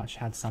very much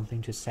had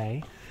something to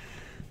say.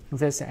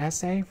 This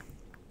essay,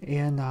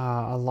 in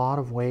a lot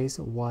of ways,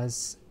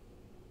 was,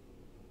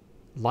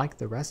 like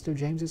the rest of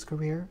James's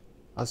career,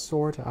 a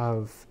sort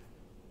of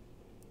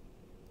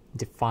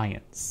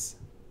defiance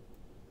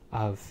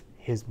of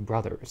his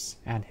brothers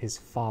and his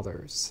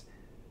father's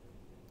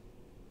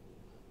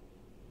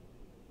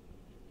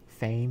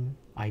fame,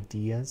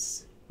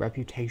 ideas,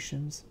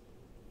 reputations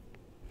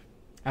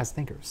as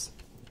thinkers.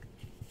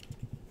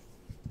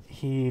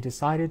 He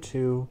decided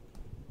to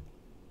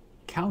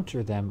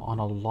counter them on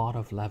a lot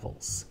of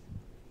levels.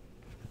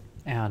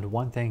 And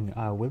one thing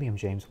William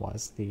James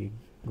was, the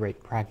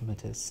great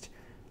pragmatist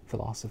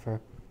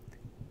philosopher,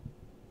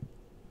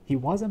 he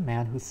was a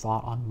man who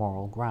thought on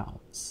moral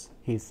grounds.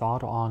 He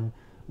thought on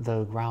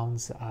the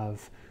grounds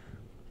of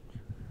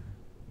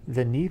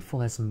the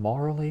needfulness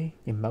morally,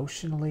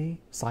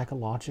 emotionally,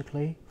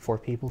 psychologically for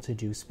people to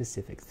do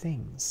specific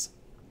things.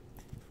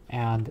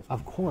 And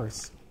of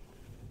course,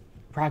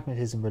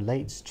 pragmatism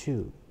relates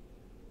to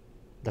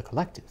the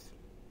collective,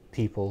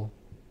 people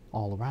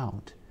all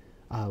around.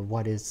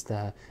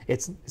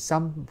 It's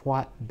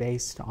somewhat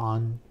based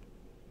on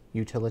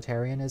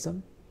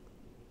utilitarianism.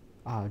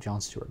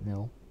 John Stuart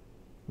Mill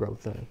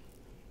wrote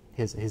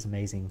his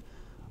amazing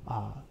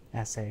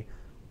essay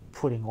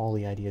putting all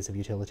the ideas of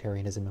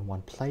utilitarianism in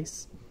one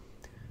place.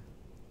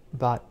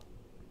 But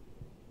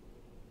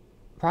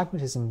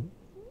pragmatism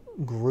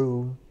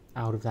grew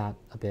out of that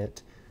a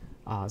bit.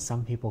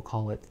 Some people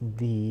call it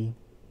the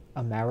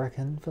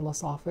American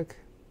philosophical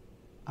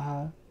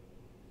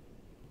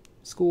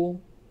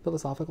school.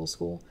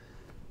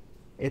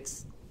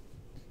 It's,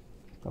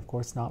 of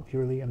course, not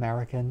purely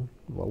American.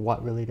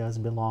 What really does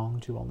belong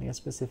to only a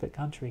specific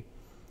country.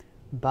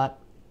 But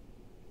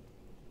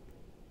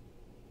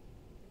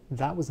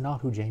that was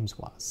not who James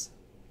was.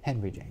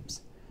 Henry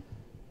James.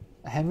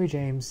 Henry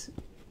James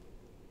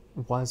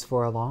was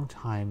for a long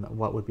time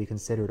what would be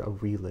considered a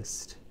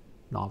realist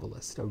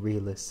novelist, a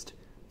realist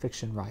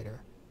fiction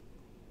writer.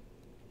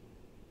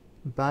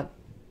 But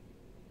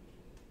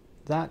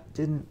that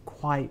didn't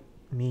quite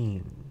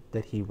mean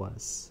that he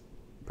was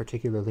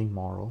particularly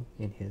moral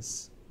in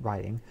his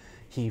writing.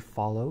 He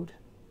followed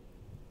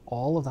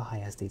all of the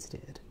high estates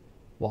did,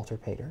 Walter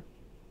Pater.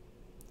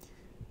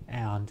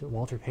 And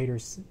Walter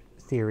Pater's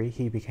theory,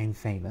 he became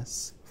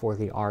famous for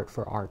the art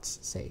for art's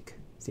sake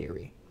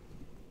theory.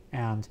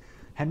 And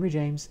Henry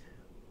James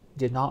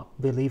did not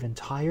believe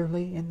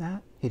entirely in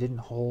that. He didn't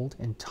hold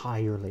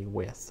entirely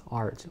with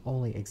art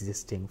only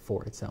existing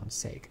for its own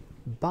sake.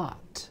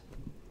 But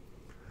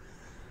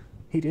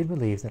he did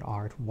believe that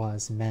art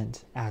was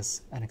meant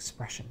as an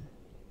expression,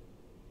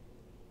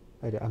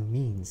 a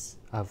means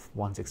of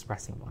one's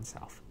expressing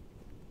oneself.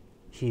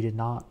 He did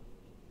not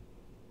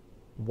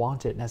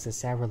want it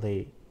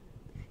necessarily.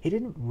 He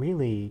didn't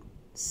really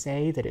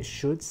say that it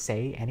should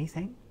say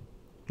anything.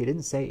 He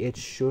didn't say it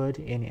should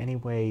in any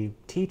way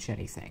teach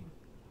anything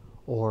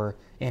or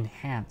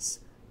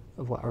enhance,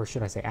 or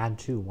should I say add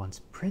to one's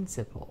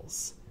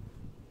principles.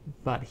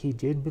 But he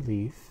did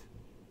believe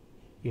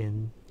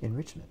in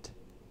enrichment,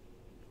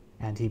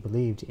 and he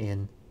believed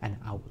in an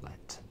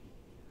outlet.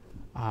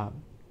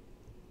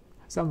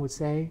 Some would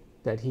say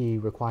that he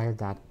required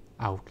that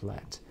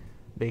outlet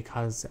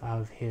because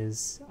of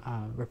his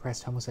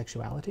repressed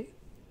homosexuality,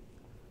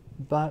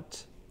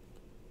 but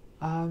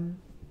I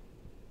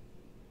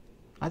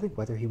think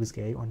whether he was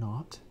gay or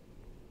not,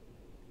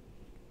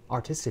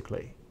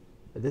 artistically,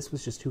 this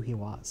was just who he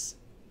was.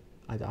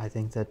 I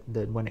think that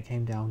when it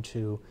came down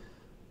to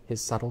his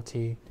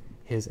subtlety,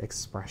 his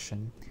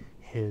expression,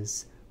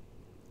 his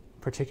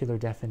particular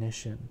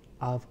definition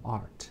of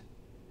art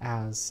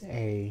as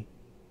a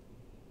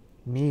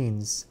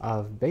means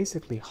of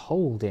basically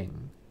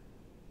holding,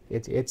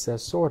 it's a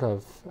sort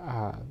of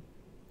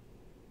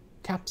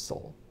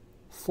capsule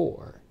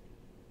for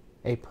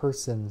a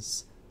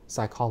person's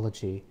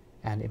psychology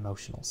and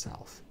emotional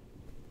self.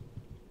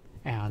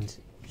 And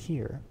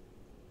here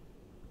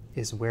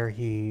is where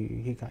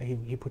he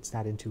puts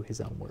that into his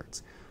own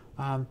words.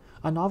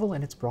 A novel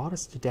in its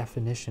broadest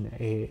definition,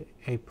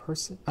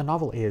 a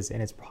novel is, in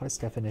its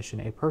broadest definition,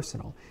 a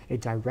personal, a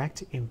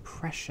direct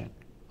impression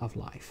of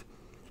life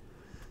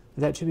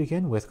that, to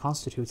begin with,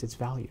 constitutes its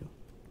value,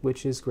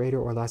 which is greater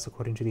or less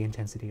according to the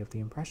intensity of the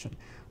impression.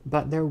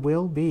 But there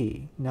will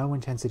be no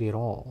intensity at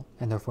all,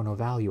 and therefore no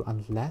value,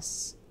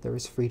 unless there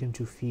is freedom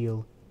to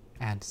feel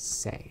and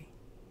say.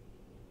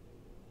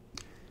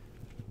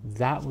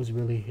 That was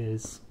really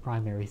his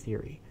primary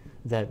theory,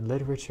 that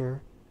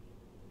literature,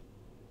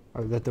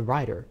 or that the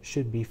writer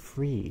should be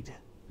freed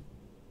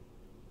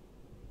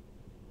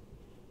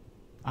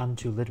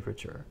unto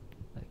literature,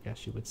 I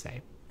guess you would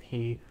say.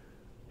 He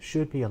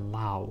should be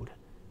allowed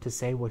to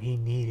say what he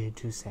needed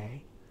to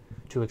say,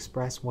 to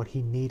express what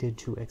he needed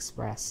to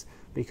express,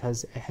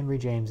 because Henry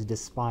James,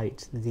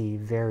 despite the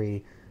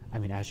very,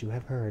 as you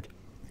have heard,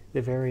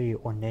 the very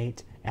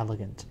ornate,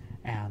 elegant,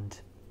 and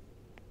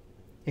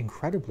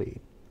incredibly,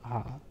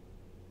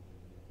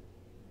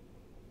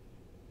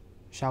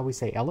 shall we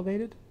say,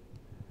 elevated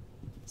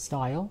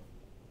style,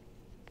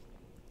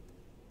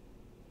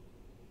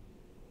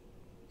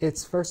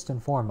 it's first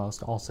and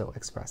foremost also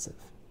expressive,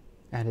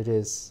 and it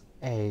is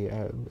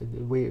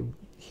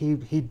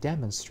he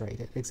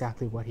demonstrated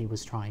exactly what he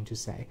was trying to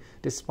say.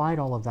 Despite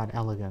all of that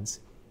elegance,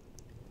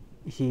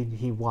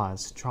 he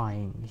was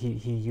trying,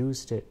 he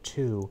used it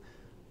to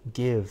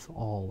give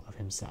all of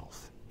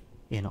himself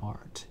in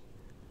art,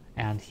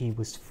 and he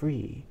was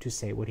free to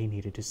say what he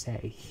needed to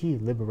say. He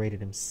liberated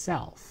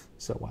himself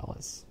so well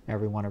as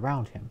everyone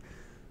around him,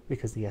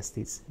 because the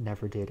aesthetes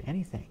never did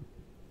anything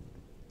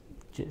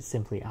just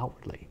simply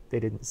outwardly. They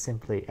didn't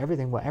simply,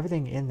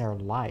 everything in their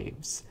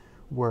lives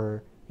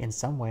were in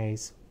some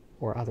ways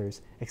or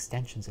others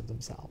extensions of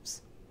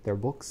themselves. Their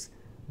books,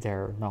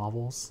 their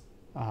novels,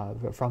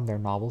 from their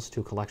novels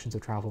to collections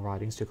of travel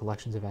writings to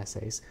collections of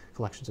essays,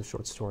 collections of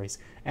short stories,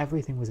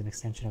 everything was an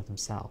extension of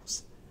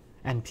themselves.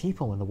 And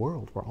people in the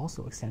world were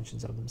also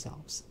extensions of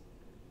themselves.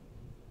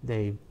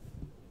 They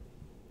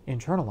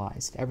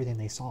internalized everything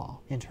they saw,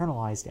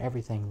 internalized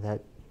everything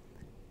that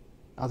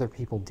other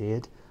people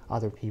did,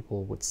 other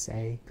people would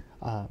say.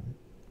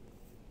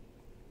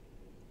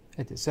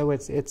 So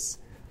it's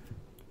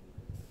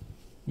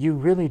you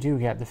really do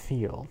get the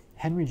feel.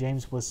 Henry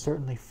James was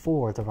certainly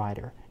for the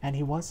writer, and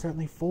he was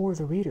certainly for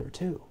the reader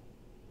too.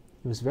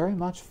 He was very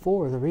much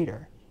for the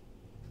reader,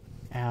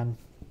 and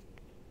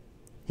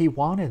he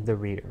wanted the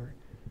reader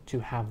to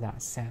have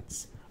that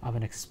sense of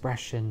an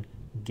expression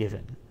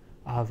given,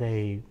 of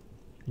a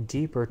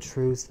deeper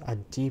truth, a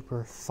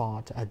deeper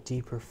thought, a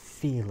deeper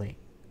feeling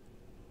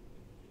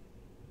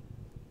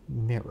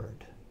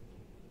mirrored.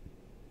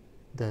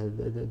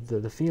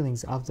 The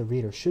feelings of the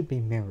reader should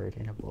be mirrored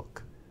in a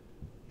book.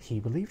 He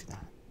believed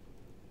that,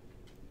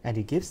 and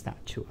he gives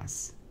that to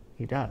us.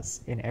 He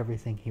does in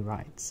everything he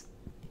writes.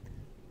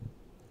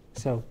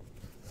 So,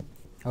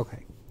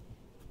 okay,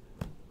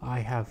 I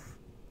have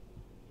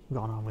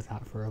gone on with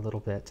that for a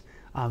little bit.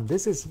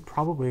 This is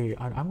probably,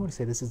 I'm going to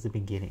say this is the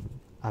beginning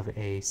of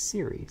a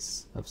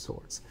series of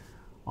sorts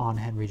on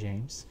Henry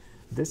James.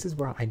 This is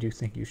where I do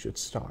think you should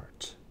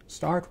start.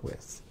 Start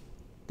with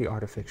The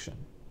Art of Fiction,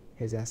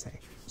 his essay.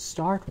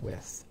 Start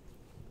with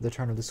The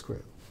Turn of the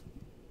Screw.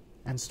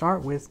 And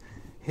start with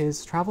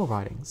his travel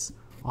writings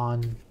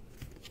on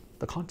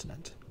the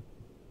continent.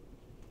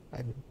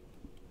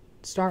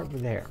 Start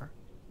there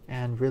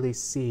and really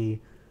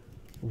see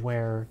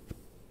where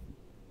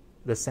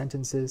the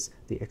sentences,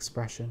 the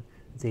expression,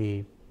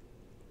 the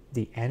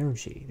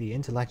energy, the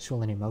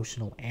intellectual and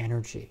emotional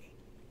energy,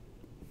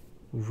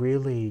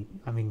 really,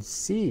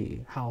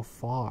 see how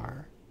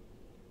far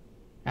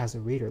as a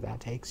reader that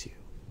takes you.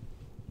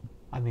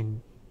 I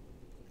mean,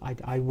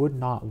 I would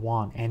not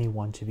want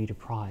anyone to be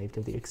deprived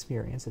of the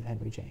experience of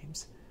Henry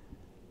James.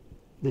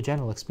 The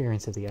general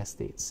experience of the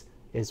aesthetes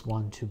is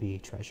one to be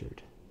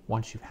treasured.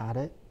 Once you've had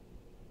it,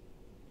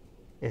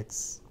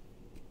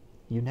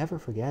 you never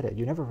forget it.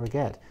 You never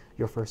forget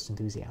your first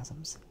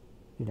enthusiasms.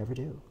 You never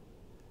do.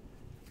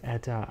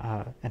 And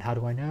how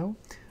do I know?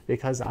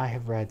 Because I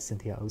have read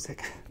Cynthia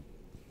Ozick.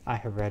 I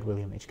have read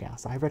William H.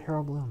 Gass. I have read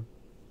Harold Bloom.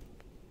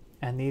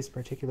 And these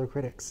particular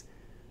critics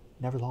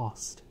never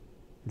lost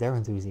their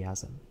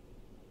enthusiasm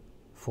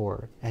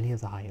for any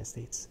of the high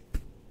aesthetes,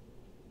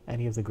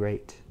 any of the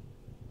great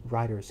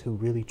writers who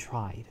really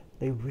tried.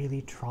 They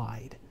really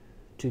tried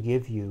to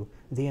give you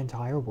the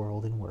entire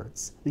world in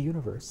words, the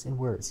universe in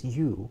words,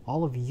 you,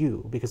 all of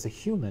you, because the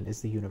human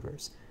is the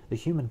universe. The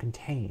human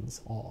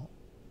contains all.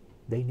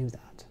 They knew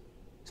that.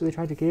 So they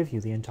tried to give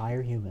you the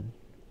entire human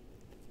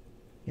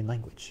in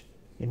language,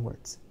 in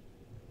words.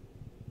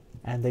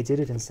 And they did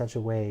it in such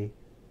a way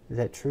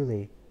that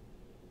truly,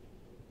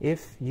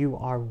 if you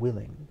are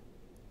willing,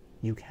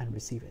 you can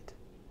receive it.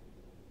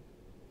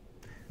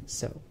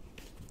 So,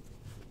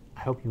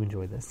 I hope you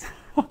enjoy this.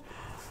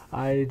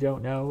 I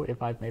don't know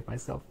if I've made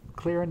myself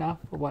clear enough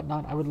or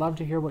whatnot. I would love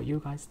to hear what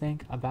you guys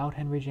think about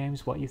Henry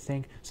James, what you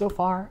think so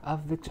far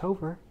of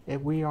Victober.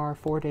 We are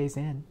 4 days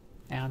in,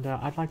 and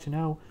I'd like to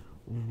know,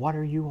 what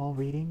are you all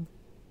reading?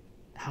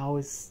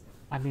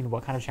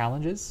 What kind of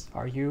challenges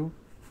are you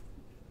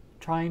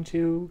trying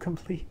to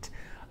complete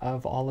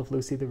of all of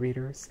Lucy the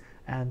Readers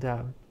and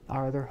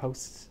our other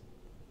hosts?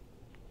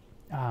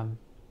 I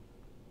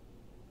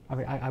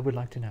would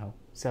like to know.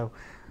 So,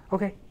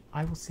 okay,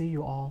 I will see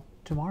you all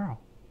tomorrow.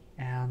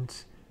 And,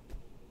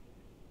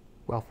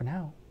 well, for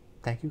now,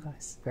 thank you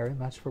guys very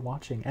much for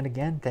watching. And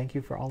again, thank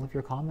you for all of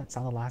your comments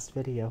on the last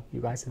video.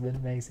 You guys have been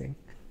amazing.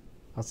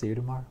 I'll see you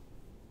tomorrow.